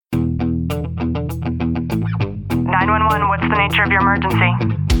What's the nature of your emergency?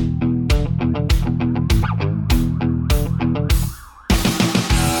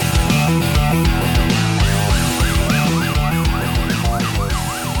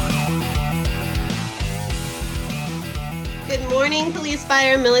 Good morning, police,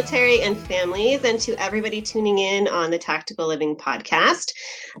 fire, military, and families, and to everybody tuning in on the Tactical Living podcast.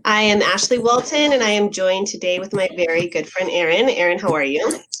 I am Ashley Walton, and I am joined today with my very good friend, Aaron. Aaron, how are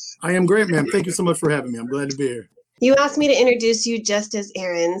you? I am great, ma'am. Thank you so much for having me. I'm glad to be here. You asked me to introduce you just as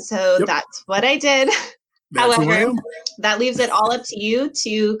Aaron, so Yep. That's what I did. That's who I However, am. that leaves it all up to you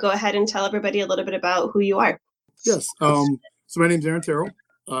to go ahead and tell everybody a little bit about who you are. Yes. So my name's Aaron Terrell.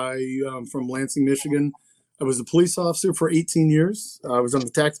 I am from Lansing, Michigan. I was a police officer for 18 years. I was on the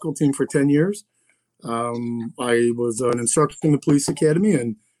tactical team for 10 years. I was an instructor in the police academy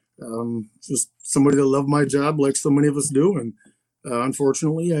and just somebody that loved my job like so many of us do. And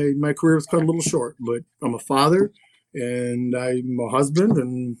unfortunately, my career was cut a little short, but I'm a father and I'm a husband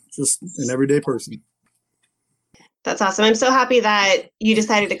and just an everyday person. That's awesome. I'm so happy that you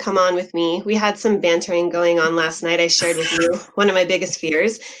decided to come on with me. We had some bantering going on last night. I shared with you one of my biggest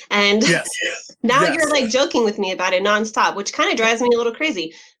fears. And Yes. now Yes. you're like joking with me about it nonstop, which kind of drives me a little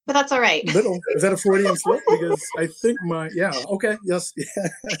crazy, but that's all right. Little. Is that a Freudian slip? Because I think okay, yes.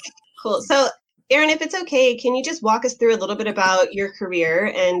 Cool. So Aaron, if it's okay, can you just walk us through a little bit about your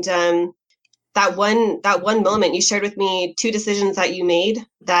career and that one moment you shared with me, 2 decisions that you made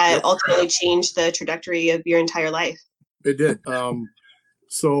that ultimately changed the trajectory of your entire life? It did.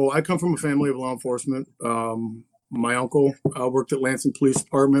 So I come from a family of law enforcement. My uncle worked at Lansing Police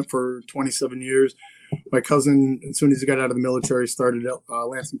Department for 27 years. My cousin, as soon as he got out of the military, started at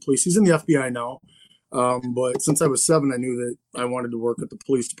Lansing Police. He's in the FBI now. But since I was 7, I knew that I wanted to work at the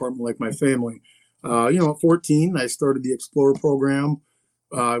police department like my family. At 14, I started the Explorer program.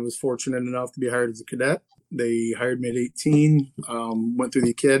 I was fortunate enough to be hired as a cadet. They hired me at 18, went through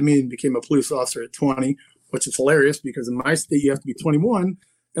the academy and became a police officer at 20, which is hilarious because in my state you have to be 21,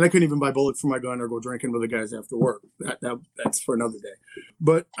 and I couldn't even buy bullets for my gun or go drinking with the guys after work. That's for another day.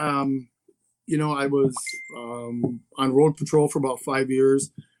 But, I was on road patrol for about 5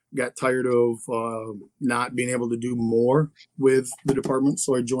 years, got tired of not being able to do more with the department,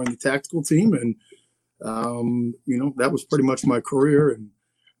 so I joined the tactical team, and, that was pretty much my career. And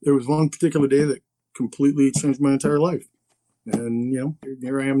there was one particular day that completely changed my entire life. And,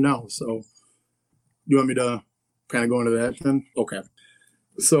 here I am now. So you want me to kind of go into that then? Okay.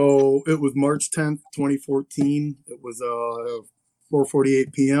 So it was March 10th, 2014. It was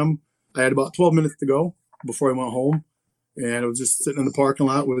 4:48 p.m. I had about 12 minutes to go before I went home. And I was just sitting in the parking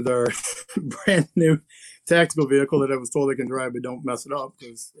lot with our brand new tactical vehicle that I was told I can drive, but don't mess it up.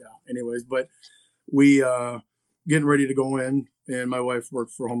 But we getting ready to go in. And my wife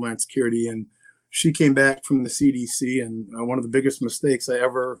worked for Homeland Security, and she came back from the CDC. And one of the biggest mistakes I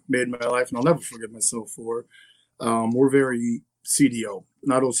ever made in my life, and I'll never forgive myself for, we're very CDO,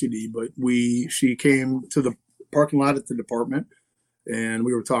 not OCD, but she came to the parking lot at the department, and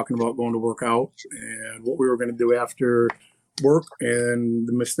we were talking about going to work out and what we were going to do after work. And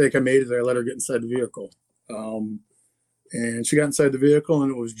the mistake I made is I let her get inside the vehicle. And she got inside the vehicle,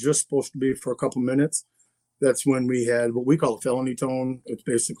 and it was just supposed to be for a couple minutes. That's when we had what we call a felony tone. It's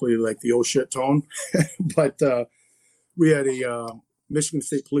basically like the oh shit tone. But we had a Michigan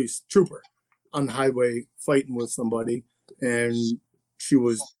State Police trooper on the highway fighting with somebody, and she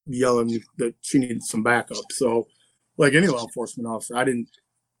was yelling that she needed some backup. So like any law enforcement officer, I didn't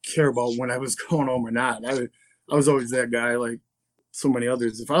care about when I was going home or not. I was always that guy, like so many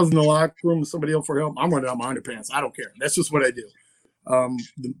others. If I was in the locker room with somebody else for help, I'm running out my underpants. I don't care. That's just what I do.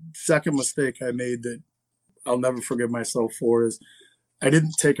 The second mistake I made that I'll never forgive myself for is I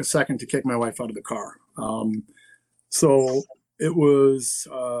didn't take a second to kick my wife out of the car. So it was,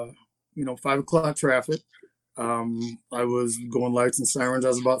 5 o'clock traffic. I was going lights and sirens. I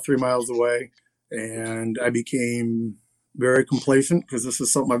was about 3 miles away, and I became very complacent because this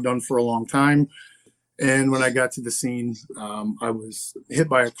is something I've done for a long time. And when I got to the scene, I was hit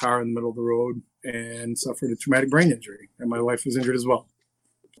by a car in the middle of the road and suffered a traumatic brain injury, and my wife was injured as well.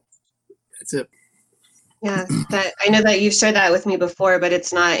 That's it. Yeah, I know that you've shared that with me before, but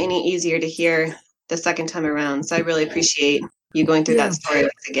it's not any easier to hear the second time around. So I really appreciate you going through that story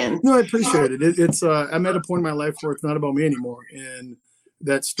once again. No, I appreciate it. It's I'm at a point in my life where it's not about me anymore. And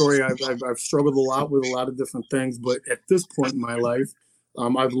that story, I've struggled a lot with a lot of different things. But at this point in my life,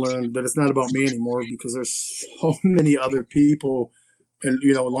 I've learned that it's not about me anymore because there's so many other people and,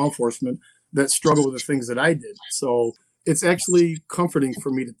 law enforcement that struggle with the things that I did. So it's actually comforting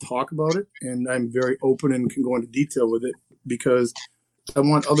for me to talk about it, and I'm very open and can go into detail with it because I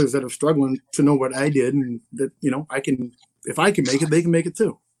want others that are struggling to know what I did, and that, if I can make it, they can make it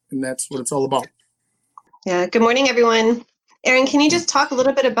too. And that's what it's all about. Yeah. Good morning, everyone. Aaron, can you just talk a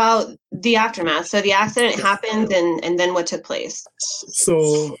little bit about the aftermath? So the accident happened, and then what took place?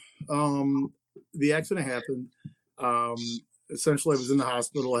 So the accident happened. Essentially, I was in the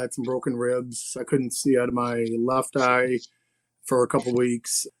hospital. I had some broken ribs. I couldn't see out of my left eye for a couple of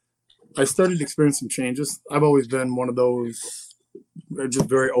weeks. I started to experience some changes. I've always been one of those just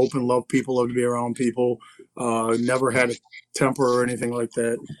very open, love people, love to be around people. Never had a temper or anything like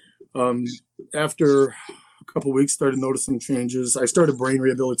that. After a couple of weeks, started noticing changes. I started brain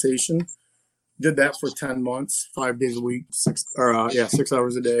rehabilitation. Did that for 10 months, 5 days a week, 6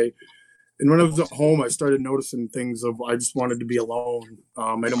 hours a day. And when I was at home, I started noticing things of I just wanted to be alone.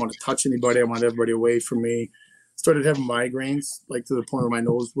 I didn't want to touch anybody. I wanted everybody away from me. Started having migraines, like to the point where my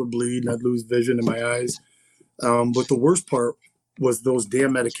nose would bleed and I'd lose vision in my eyes. But the worst part was those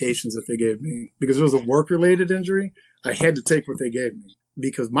damn medications that they gave me. Because it was a work-related injury, I had to take what they gave me.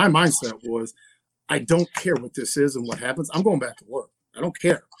 Because my mindset was, I don't care what this is and what happens. I'm going back to work. I don't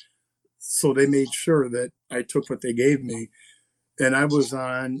care. So they made sure that I took what they gave me. And I was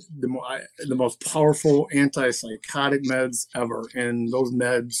on the most powerful antipsychotic meds ever. And those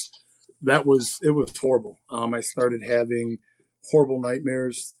meds, it was horrible. I started having horrible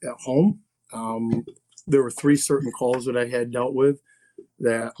nightmares at home. There were 3 certain calls that I had dealt with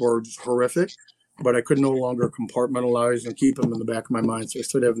that were just horrific, but I could no longer compartmentalize and keep them in the back of my mind. So I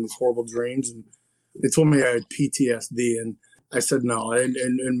started having these horrible dreams, and they told me I had PTSD, and I said no. And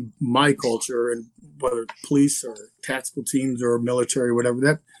in my culture, and whether it's police or tactical teams or military, whatever,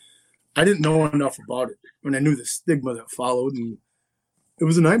 that I didn't know enough about it. And I knew the stigma that followed, and it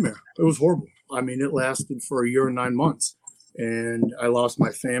was a nightmare. It was horrible. I mean, it lasted for 1 year and 9 months, and I lost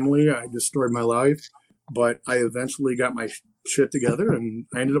my family. I destroyed my life, but I eventually got my shit together, and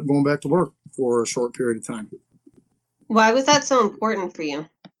I ended up going back to work for a short period of time. Why was that so important for you?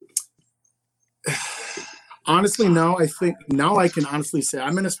 Honestly, now I can honestly say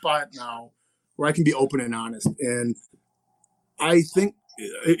I'm in a spot now where I can be open and honest. And I think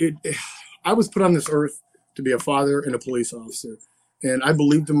I was put on this earth to be a father and a police officer. And I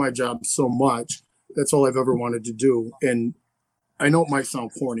believed in my job so much. That's all I've ever wanted to do. And I know it might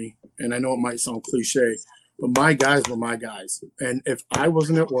sound corny, and I know it might sound cliche, but my guys were my guys. And if I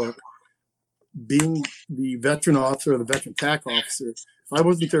wasn't at work, being the veteran officer or the veteran TAC officer, if I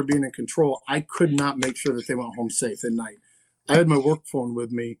wasn't there being in control, I could not make sure that they went home safe at night. I had my work phone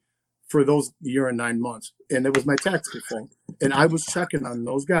with me for those 1 year and 9 months, and it was my tactical phone. And I was checking on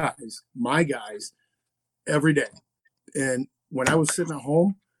those guys, my guys, every day. And when I was sitting at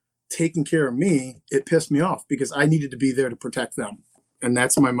home taking care of me, it pissed me off because I needed to be there to protect them. And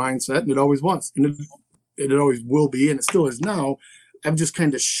that's my mindset, and it always was. And it always will be, and it still is now. I've just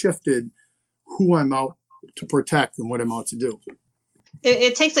kind of shifted who I'm out to protect and what I'm out to do.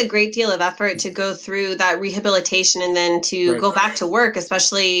 It takes a great deal of effort to go through that rehabilitation and then to go back to work,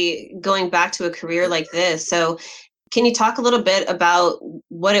 especially going back to a career like this. So can you talk a little bit about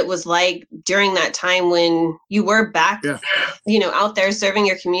what it was like during that time when you were back, out there serving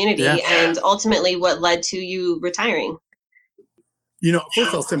your community, and ultimately what led to you retiring?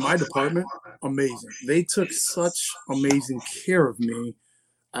 First I'll say my department, amazing. They took such amazing care of me.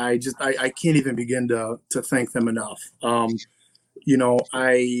 I can't even begin to thank them enough.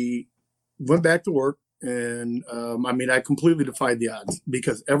 I went back to work, and I completely defied the odds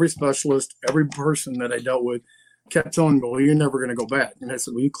because every specialist, every person that I dealt with kept telling me, well, you're never going to go back. And I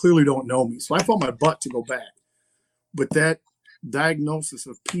said, well, you clearly don't know me. So I fought my butt to go back. But that diagnosis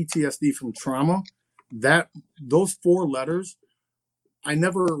of PTSD from trauma, those 4 letters, I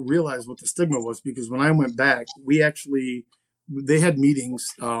never realized what the stigma was, because when I went back, they had meetings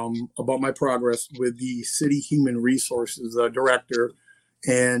about my progress with the city human resources director.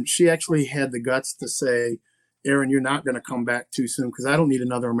 And she actually had the guts to say, Aaron, you're not going to come back too soon because I don't need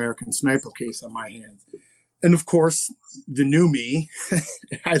another American Sniper case on my hands. And of course, the new me,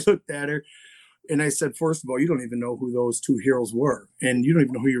 I looked at her and I said, first of all, you don't even know who those 2 heroes were. And you don't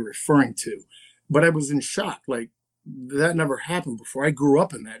even know who you're referring to. But I was in shock. Like, that never happened before. I grew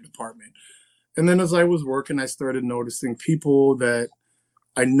up in that department. And then as I was working, I started noticing people that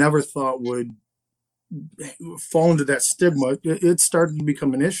I never thought would fall into that stigma. It started to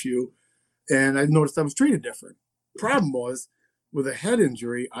become an issue. And I noticed I was treated different. Problem was, with a head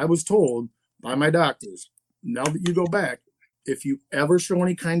injury, I was told by my doctors, now that you go back, if you ever show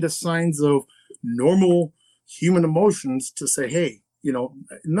any kind of signs of normal human emotions, to say, hey, no,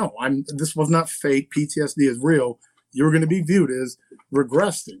 this was not fake. PTSD is real. You're going to be viewed as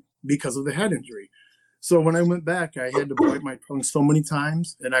regressing because of the head injury. So when I went back, I had to bite my tongue so many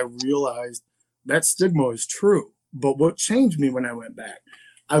times, and I realized that stigma is true. But what changed me when I went back,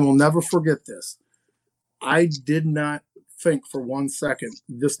 I will never forget this. I did not think for 1 second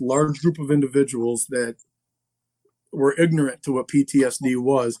this large group of individuals that were ignorant to what PTSD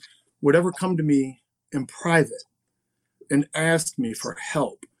was would ever come to me in private and ask me for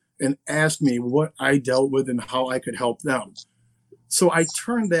help and ask me what I dealt with and how I could help them. So I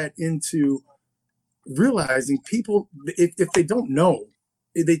turned that into realizing people, if they don't know,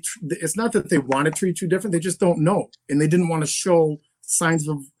 it's not that they want to treat you different, they just don't know. And they didn't want to show signs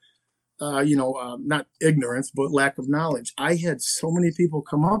of, not ignorance, but lack of knowledge. I had so many people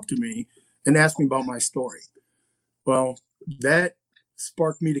come up to me and ask me about my story. Well, that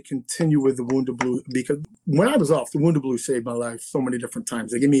sparked me to continue with the Wounded Blue, because when I was off, the Wounded Blue saved my life so many different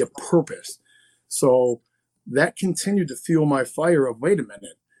times. They gave me a purpose. So that continued to fuel my fire of, wait a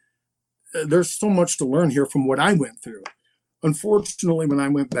minute, there's so much to learn here from what I went through. Unfortunately, when I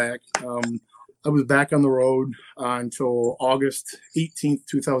went back, I was back on the road until August 18th,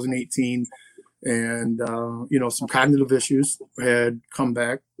 2018. And, some cognitive issues had come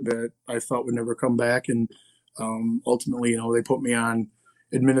back that I thought would never come back. And ultimately, they put me on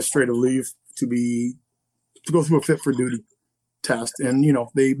administrative leave to go through a fit for duty test. And,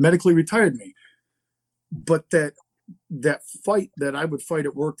 they medically retired me. But that fight that I would fight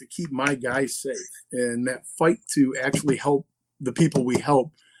at work to keep my guys safe, and that fight to actually help the people we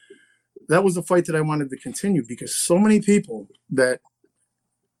help, that was a fight that I wanted to continue, because so many people that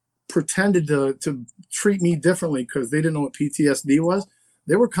pretended to treat me differently because they didn't know what PTSD was,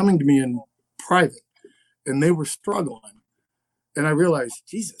 they were coming to me in private and they were struggling. And I realized,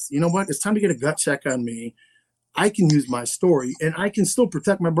 Jesus, you know what? It's time to get a gut check on me. I can use my story and I can still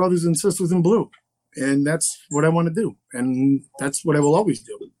protect my brothers and sisters in blue. And that's what I want to do. And that's what I will always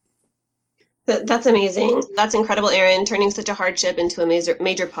do. That's amazing. That's incredible, Aaron, turning such a hardship into a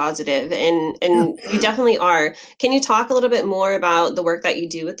major positive. And you definitely are. Can you talk a little bit more about the work that you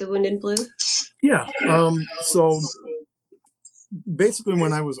do with the Wounded Blue? Yeah. So basically,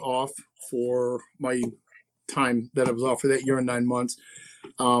 when I was off for my time that I was off for that year and 9 months,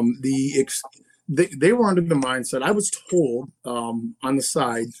 they were under the mindset, I was told on the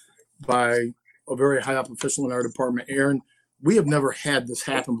side by a very high up official in our department, Aaron, we have never had this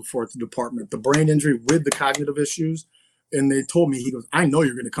happen before at the department. The brain injury with the cognitive issues. And they told me, he goes, I know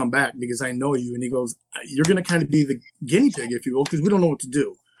you're going to come back because I know you. And he goes, you're going to kind of be the guinea pig, if you will, because we don't know what to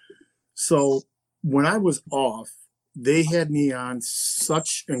do. So when I was off, they had me on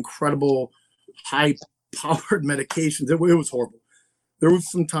such incredible high powered medications. It was horrible. There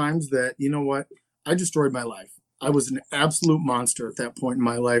was some times that, you know what, I destroyed my life. I was an absolute monster at that point in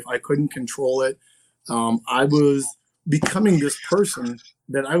my life. I couldn't control it. I was becoming this person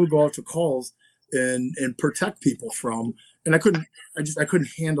that I would go out to calls and protect people from. And I couldn't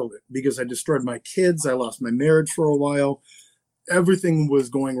handle it because I destroyed my kids. I lost my marriage for a while. Everything was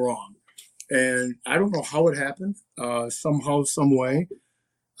going wrong. And I don't know how it happened. Somehow, some way,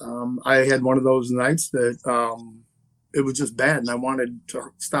 I had one of those nights that it was just bad. And I wanted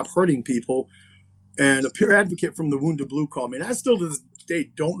to stop hurting people. And a peer advocate from the Wounded Blue called me. And I still to this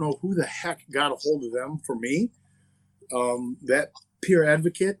day don't know who the heck got a hold of them for me. That peer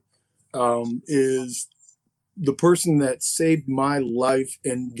advocate is the person that saved my life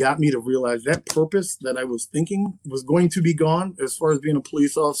and got me to realize that purpose that I was thinking was going to be gone as far as being a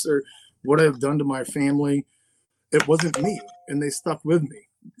police officer, what I've done to my family. It wasn't me. And they stuck with me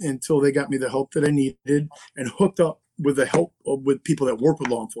until they got me the help that I needed and hooked up with the help with people that work with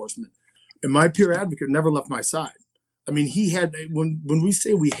law enforcement. And my peer advocate never left my side. I mean, he had, when we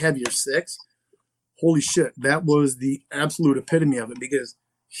say we have your six, holy shit, that was the absolute epitome of it, because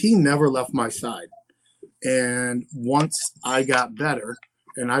he never left my side. And once I got better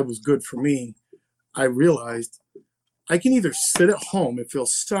and I was good for me, I realized I can either sit at home and feel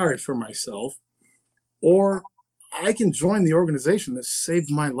sorry for myself, or I can join the organization that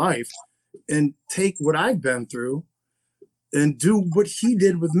saved my life and take what I've been through and do what he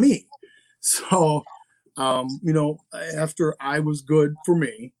did with me. So, after I was good for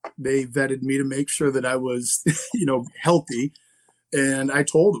me, they vetted me to make sure that I was, healthy. And I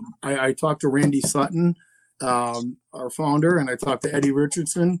told them, I talked to Randy Sutton, our founder, and I talked to Eddie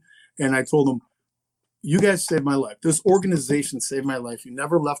Richardson, and I told them, you guys saved my life. This organization saved my life. You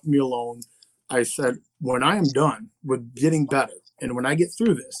never left me alone. I said, when I am done with getting better, and when I get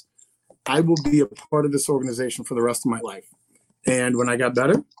through this, I will be a part of this organization for the rest of my life. And when I got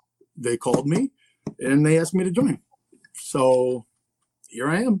better, they called me and they asked me to join. So here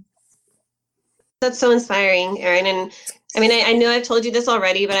I am. That's so inspiring, Aaron. And I mean, I know I've told you this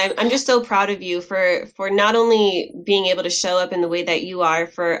already, but I'm just so proud of you for not only being able to show up in the way that you are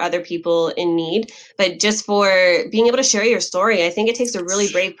for other people in need, but just for being able to share your story. I think it takes a really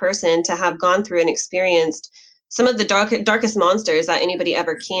brave person to have gone through and experienced some of the darkest monsters that anybody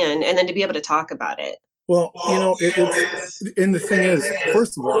ever can, and then to be able to talk about it. Well, and the thing is,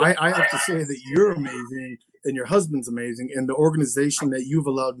 first of all, I have to say that you're amazing and your husband's amazing, and the organization that you've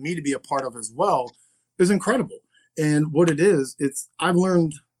allowed me to be a part of as well is incredible. And what it is, I've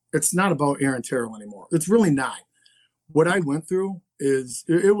learned it's not about Aaron Terrell anymore. It's really not. What I went through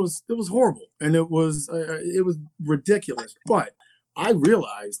it was horrible, and it was ridiculous. But I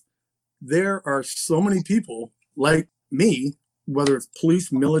realized there are so many people like me, whether it's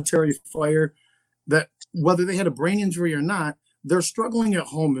police, military, fire, that whether they had a brain injury or not, they're struggling at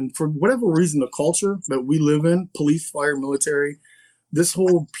home. And for whatever reason, the culture that we live in, police, fire, military, this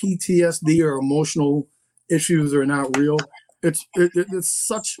whole PTSD or emotional issues are not real. It's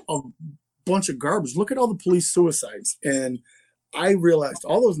such a bunch of garbage. Look at all the police suicides. And I realized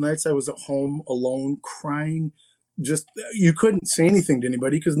all those nights I was at home alone, crying, just you couldn't say anything to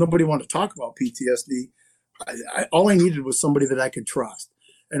anybody because nobody wanted to talk about PTSD. All I needed was somebody that I could trust.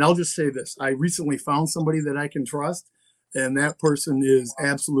 And I'll just say this. I recently found somebody that I can trust, and that person is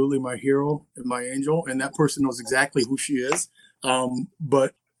absolutely my hero and my angel, and that person knows exactly who she is.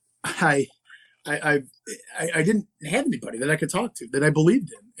 But I didn't have anybody that I could talk to, that I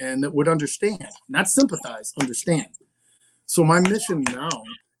believed in, and that would understand, not sympathize, understand. So my mission now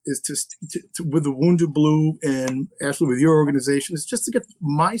is to with the Wounded Blue and actually with your organization, is just to get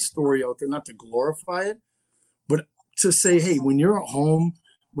my story out there, not to glorify it, but to say, hey, when you're at home,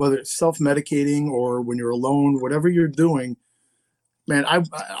 whether it's self-medicating or when you're alone, whatever you're doing, man, I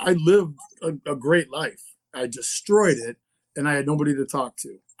lived a great life. I destroyed it, and I had nobody to talk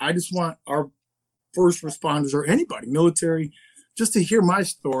to. I just want our first responders or anybody, military, just to hear my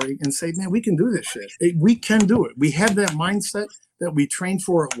story and say, man, we can do this shit. We can do it. We have that mindset that we train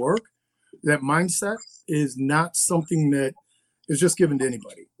for at work. That mindset is not something that is just given to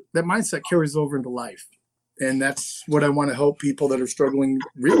anybody. That mindset carries over into life. And that's what I want to help people that are struggling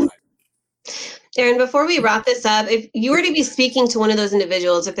realize. Aaron, before we wrap this up, if you were to be speaking to one of those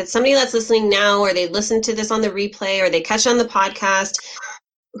individuals, if it's somebody that's listening now, or they listen to this on the replay, or they catch it on the podcast,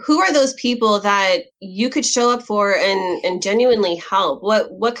 who are those people that you could show up for and genuinely help?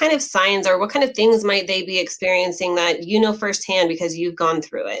 What kind of signs or what kind of things might they be experiencing that you know firsthand because you've gone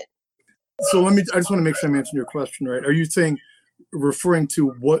through it? So I just want to make sure I'm answering your question right. Are you referring to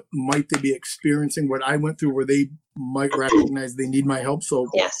what might they be experiencing, what I went through, where they might recognize they need my help? So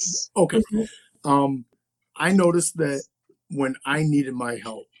yes. Okay. I noticed that when I needed my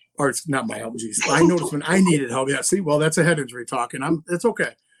help, or it's not my help, geez. I noticed when I needed help. Yeah, see, well, that's a head injury talking. It's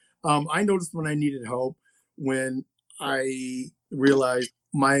okay. I noticed when I needed help, when I realized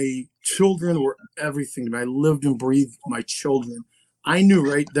my children were everything to me. I lived and breathed my children. I knew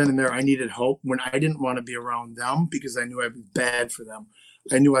right then and there I needed help when I didn't want to be around them because I knew I'd be bad for them.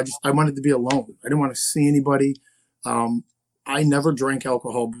 I knew I wanted to be alone. I didn't want to see anybody. I never drank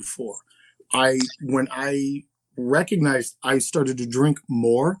alcohol before. When I recognized I started to drink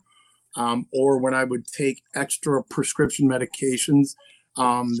more, or when I would take extra prescription medications,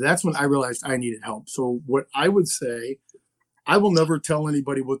 that's when I realized I needed help. So what I would say, I will never tell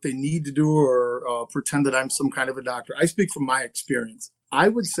anybody what they need to do or pretend that I'm some kind of a doctor. I speak from my experience. I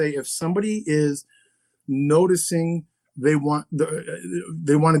would say if somebody is noticing they want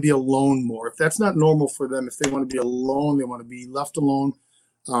to be alone more, if that's not normal for them, if they want to be alone, they want to be left alone,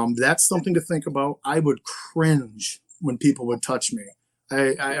 that's something to think about. I would cringe when people would touch me.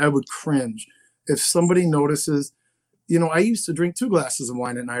 I would cringe. If somebody notices, I used to drink 2 glasses of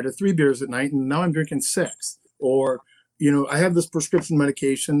wine at night or 3 beers at night, and now I'm drinking 6. Or, I have this prescription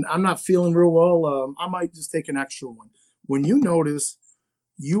medication. I'm not feeling real well. I might just take an extra one. When you notice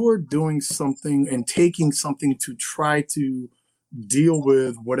you are doing something and taking something to try to deal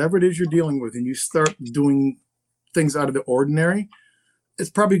with whatever it is you're dealing with, and you start doing things out of the ordinary, it's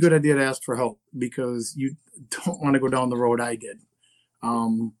probably a good idea to ask for help because you don't want to go down the road I did.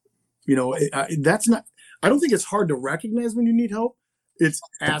 That's not, I don't think it's hard to recognize when you need help. It's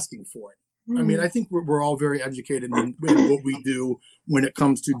asking for it. I mean, I think we're all very educated in what we do when it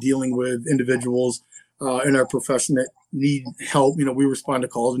comes to dealing with individuals in our profession that need help. We respond to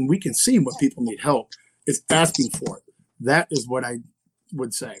calls and we can see when people need help. It's asking for it. That is what I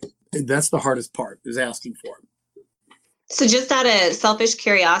would say. That's the hardest part, is asking for it. So just out of selfish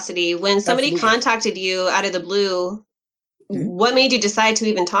curiosity, when somebody contacted you out of the blue, what made you decide to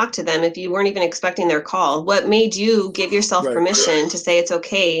even talk to them if you weren't even expecting their call? What made you give yourself permission to say it's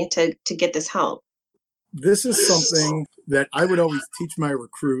okay to get this help? this is something that I would always teach my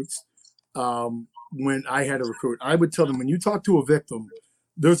recruits. When I had a recruit, I would tell them, when you talk to a victim,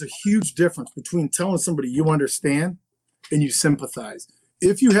 there's a huge difference between telling somebody you understand and you sympathize.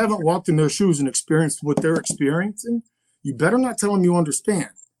 If you haven't walked in their shoes and experienced what they're experiencing, you better not tell them you understand.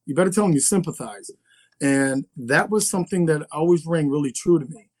 You better tell them you sympathize. And that was something that always rang really true to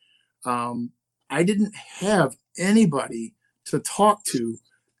me. I didn't have anybody to talk to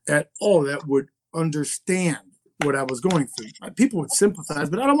at all that would understand what I was going through. People would sympathize,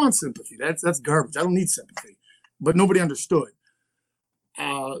 but I don't want sympathy. That's garbage. I don't need sympathy. But nobody understood.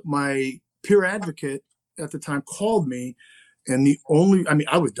 My peer advocate at the time called me, and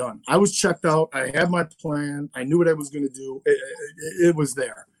I was done. I was checked out. I had my plan. I knew what I was going to do. It was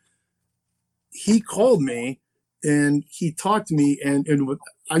there. He called me and he talked to me, and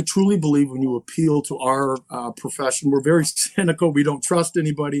I truly believe when you appeal to our profession, we're very cynical. We don't trust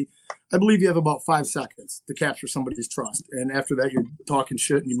anybody. I believe you have about 5 seconds to capture somebody's trust. And after that, you're talking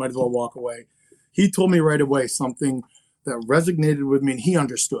shit and you might as well walk away. He told me right away something that resonated with me, and he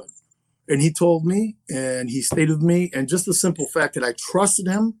understood. And he told me, and he stayed with me. And just the simple fact that I trusted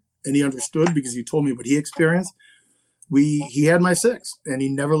him and he understood because he told me what he experienced. He had my 6 and he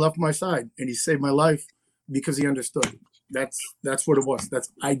never left my side, and he saved my life because he understood. That's what it was.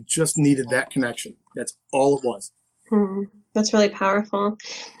 I just needed that connection. That's all it was. That's really powerful.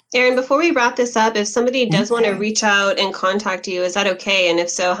 Aaron, before we wrap this up, if somebody does want to reach out and contact you, is that okay? And if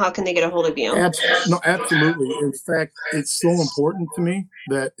so, how can they get a hold of you? Absolutely. In fact, it's so important to me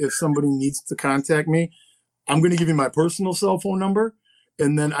that if somebody needs to contact me, I'm going to give you my personal cell phone number,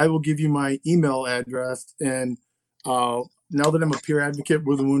 and then I will give you my email address. And now that I'm a peer advocate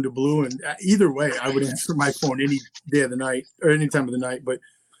with the Wounded Blue, and either way, I would answer my phone any day of the night or any time of the night. But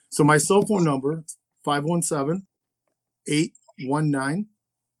so my cell phone number,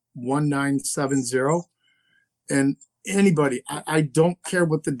 517-819-1970. And anybody, I don't care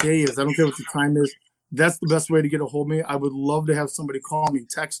what the day is. I don't care what the time is. That's the best way to get a hold of me. I would love to have somebody call me,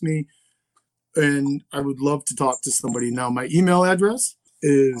 text me, and I would love to talk to somebody. Now, my email address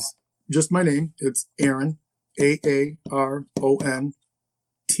is just my name. It's Aaron,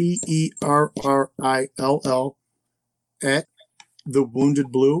 AARONTERRILL at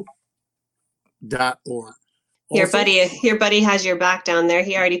thewoundedblue.org. Your buddy has your back down there.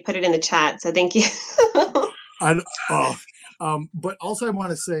 He already put it in the chat, so thank you. But also I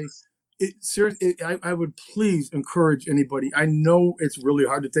want to say, I would please encourage anybody. I know it's really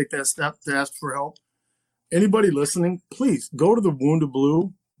hard to take that step to ask for help. Anybody listening, please go to the Wounded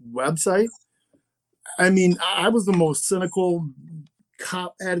Blue website. I mean, I was the most cynical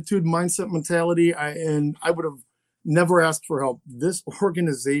cop attitude, mindset, mentality, and I would have never asked for help. This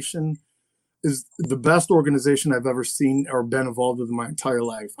organization is the best organization I've ever seen or been involved with in my entire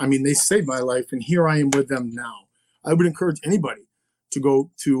life. I mean, they saved my life, and here I am with them now. I would encourage anybody to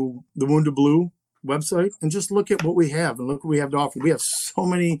go to the Wounded Blue website and just look at what we have and look what we have to offer. We have so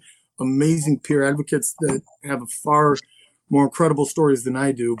many amazing peer advocates that have far more incredible stories than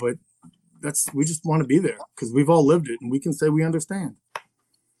I do, but we just want to be there because we've all lived it and we can say we understand.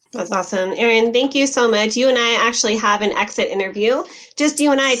 That's awesome. Aaron, thank you so much. You and I actually have an exit interview, just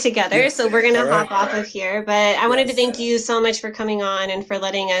you and I together. Yes. So we're going to hop off of here. But I wanted to thank you so much for coming on and for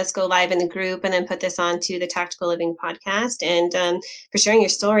letting us go live in the group and then put this on to the Tactical Living podcast and for sharing your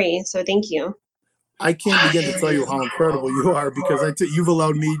story. So thank you. I can't begin to tell you how incredible you are because you've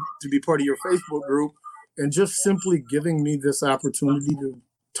allowed me to be part of your Facebook group and just simply giving me this opportunity to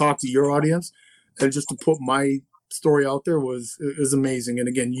talk to your audience and just to put my story out there is amazing. And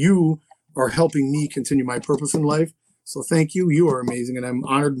again, you are helping me continue my purpose in life. So thank you. You are amazing. And I'm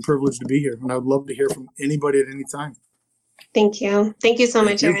honored and privileged to be here. And I would love to hear from anybody at any time. Thank you. Thank you so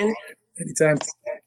much, Aaron. Anytime.